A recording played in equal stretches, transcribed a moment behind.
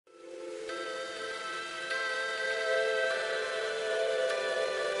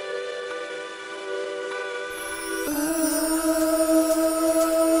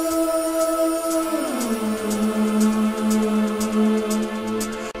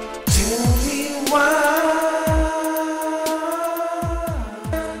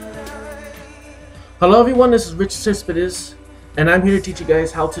Hello everyone, this is Rich Cespedes, and I'm here to teach you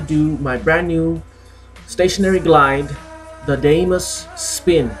guys how to do my brand new stationary glide, the Deimos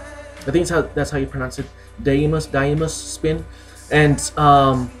spin. I think that's how you pronounce it, Deimos spin. And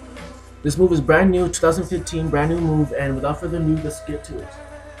this move is brand new, 2015, brand new move, and without further ado, let's get to it.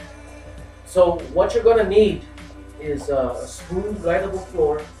 So what you're gonna need is a smooth, glidable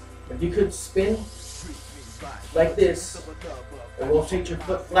floor. If you could spin like this, and rotate your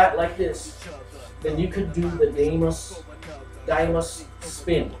foot flat like this, then you could do the Deimos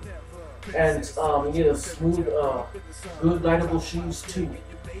spin. And you need a smooth, good glidable shoes too.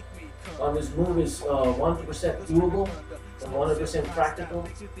 This move is 100% doable and 100% practical.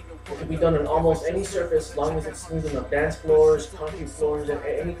 It can be done on almost any surface as long as it's smooth enough. Dance floors, concrete floors, and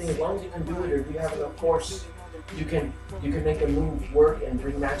anything. As long as you can do it, or if you have enough force, you can make a move work and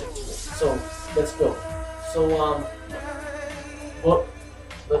bring magic to it. So let's go. So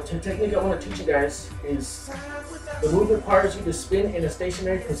the technique I want to teach you guys is the move requires you to spin in a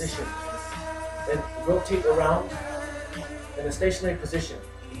stationary position and rotate around in a stationary position.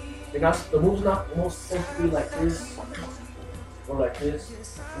 The move's not supposed to be like this or like this.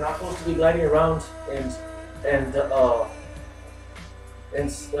 You're not supposed to be gliding around and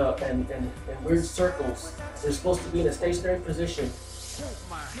weird circles. You're supposed to be in a stationary position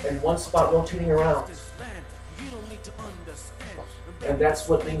and one spot rotating around. And that's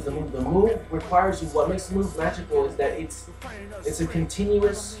what brings the move. The move requires you. What makes the move magical is that it's a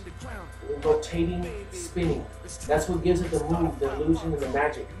continuous rotating spinning. That's what gives it the move, the illusion, and the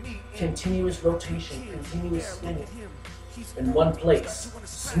magic. Continuous rotation, continuous spinning in one place.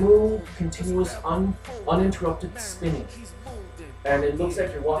 Smooth, continuous, uninterrupted spinning. And it looks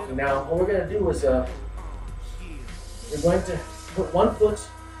like you're walking. Now, what we're going to do is you're going to put one foot.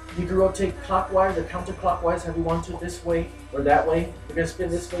 You can rotate clockwise or counterclockwise, however you want to, this way or that way. You're going to spin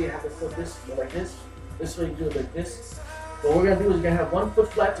this way, you have to foot this like this. This way you do it like this. What we're going to do is you're going to have one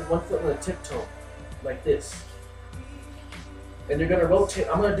foot flat and one foot on a tiptoe, like this. And you're going to rotate.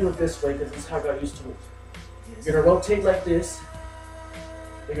 I'm going to do it this way because this is how I got used to it. You're going to rotate like this.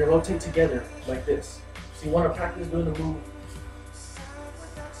 You're going to rotate together like this. So you want to practice doing the move.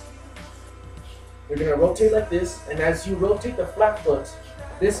 You're going to rotate like this, and as you rotate the flat foot,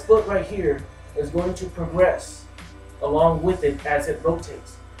 this foot right here is going to progress along with it as it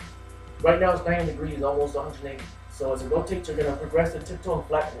rotates. Right now it's 90 degrees, almost 180. So as it rotates, you're going to progress the tiptoe and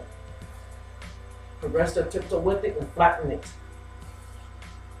flatten it. Progress the tiptoe with it and flatten it.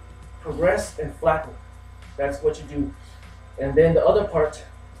 Progress and flatten. That's what you do. And then the other part,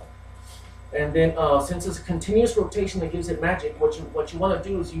 and then since it's a continuous rotation that gives it magic, what you want to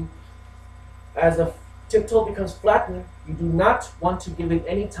do is as the tiptoe becomes flattened, you do not want to give it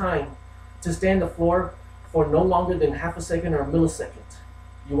any time to stay on the floor for no longer than half a second or a millisecond.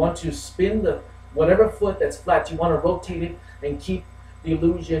 You want to spin whatever foot that's flat, you want to rotate it and keep the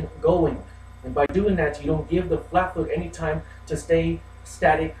illusion going. And by doing that, you don't give the flat foot any time to stay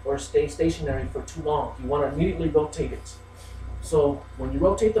static or stay stationary for too long. You want to immediately rotate it. So when you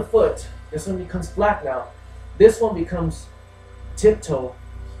rotate the foot, this one becomes flat now. This one becomes tiptoe.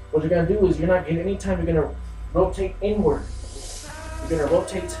 What you're going to do is you're not getting any time. You're going to rotate inward. You're going to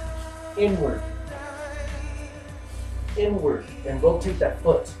rotate inward. Inward. And rotate that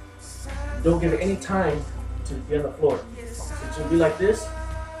foot. Don't give it any time to be on the floor. It should be like this.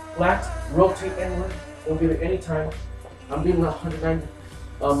 Flat. Rotate inward. Don't give it any time. I'm doing 190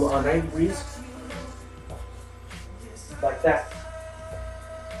 90 degrees. Like that.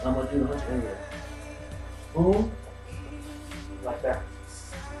 I'm going to do 180. Boom. Like that.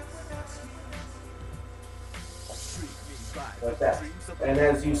 Like that. And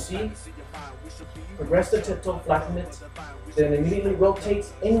as you see, progress the tiptoe, flatten it, then immediately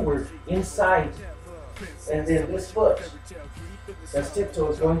rotates inward, inside. And then this foot, that's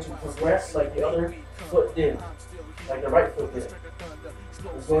tiptoe, is going to progress like the other foot did, like the right foot did.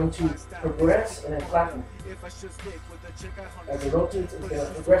 It's going to progress and then flatten. As it rotates, it's going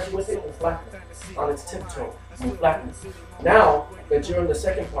to progress with it and flatten on its tiptoe and flatten. Now that you're in the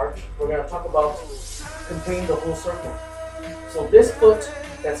second part, we're going to talk about completing the whole circle. So this foot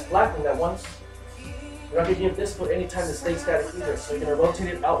that's flattened at once, you're not going to give this foot any time to stay static either. So you're going to rotate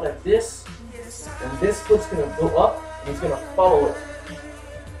it out like this, and this foot's going to go up, and it's going to follow it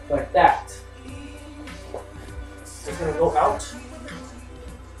like that. It's going to go out.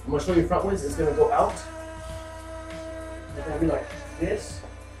 I'm going to show you frontwards. It's going to go out. It's going to be like this,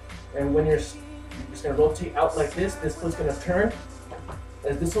 and when you're just going to rotate out like this foot's going to turn.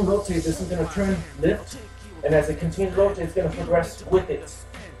 As this one rotates, this one's going to turn, lift. And as it continues to rotate, it's going to progress with it.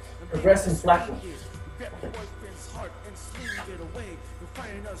 Progress and flatten.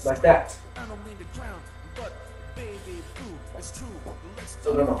 Like that.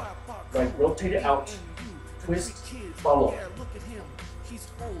 So no, like rotate it out, twist, follow.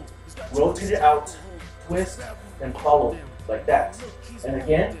 Rotate it out, twist, and follow, like that. And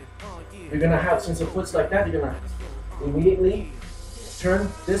again, you're gonna have, since the foot's like that, you're gonna immediately turn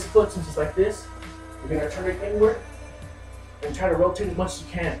this foot, since it's like this, you're gonna turn it inward and try to rotate as much as you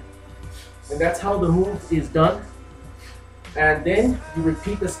can. And that's how the move is done. And then you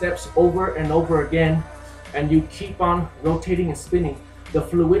repeat the steps over and over again, and you keep on rotating and spinning. The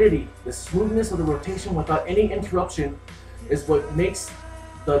fluidity, the smoothness of the rotation without any interruption is what makes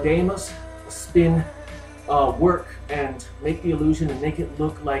the Deimos spin work and make the illusion and make it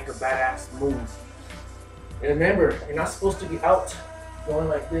look like a badass move. And remember, you're not supposed to be out going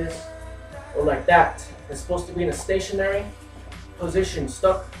like this or like that. It's supposed to be in a stationary position,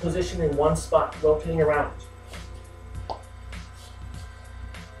 stuck position in one spot, rotating around.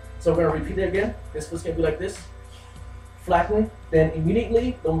 So we're gonna repeat it again. This foot's gonna be like this. Flatten, then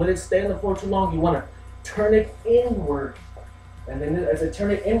immediately, don't let it stay on the floor too long. You wanna turn it inward. And then as I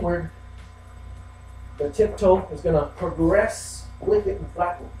turn it inward, the tiptoe is gonna progress with it and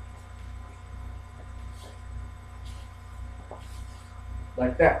flatten.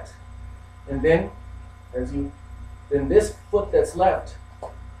 Like that. And then, then this foot that's left,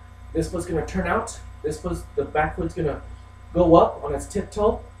 this foot's gonna turn out. The back foot's gonna go up on its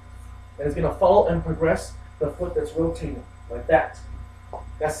tiptoe, and it's gonna follow and progress the foot that's rotating, like that.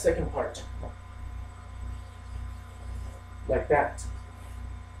 That's the second part. Like that.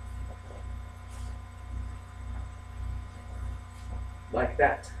 Like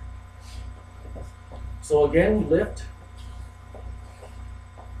that. So again, you lift.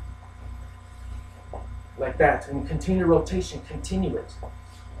 Like that, and continue rotation, continue it.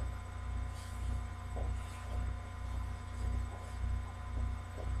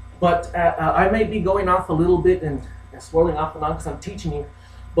 But I may be going off a little bit and swirling off and on because I'm teaching you,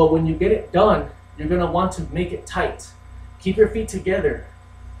 but when you get it done, you're going to want to make it tight. Keep your feet together.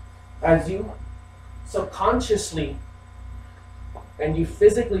 As you subconsciously and you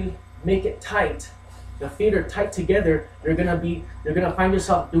physically make it tight, the feet are tight together, you're gonna find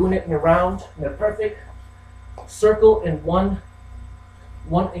yourself doing it in a round, in a perfect circle in one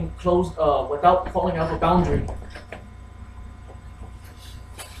enclosed, without falling out of a boundary.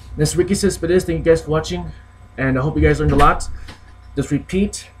 This is Ricky Cespedes. Thank you guys for watching, and I hope you guys learned a lot. Just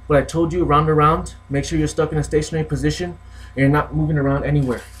repeat what I told you, round and round. Make sure you're stuck in a stationary position and you're not moving around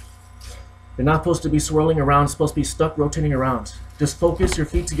anywhere. You're not supposed to be swirling around, it's supposed to be stuck rotating around. Just focus your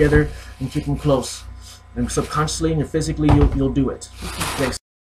feet together and keep them close. And subconsciously and physically, you'll do it.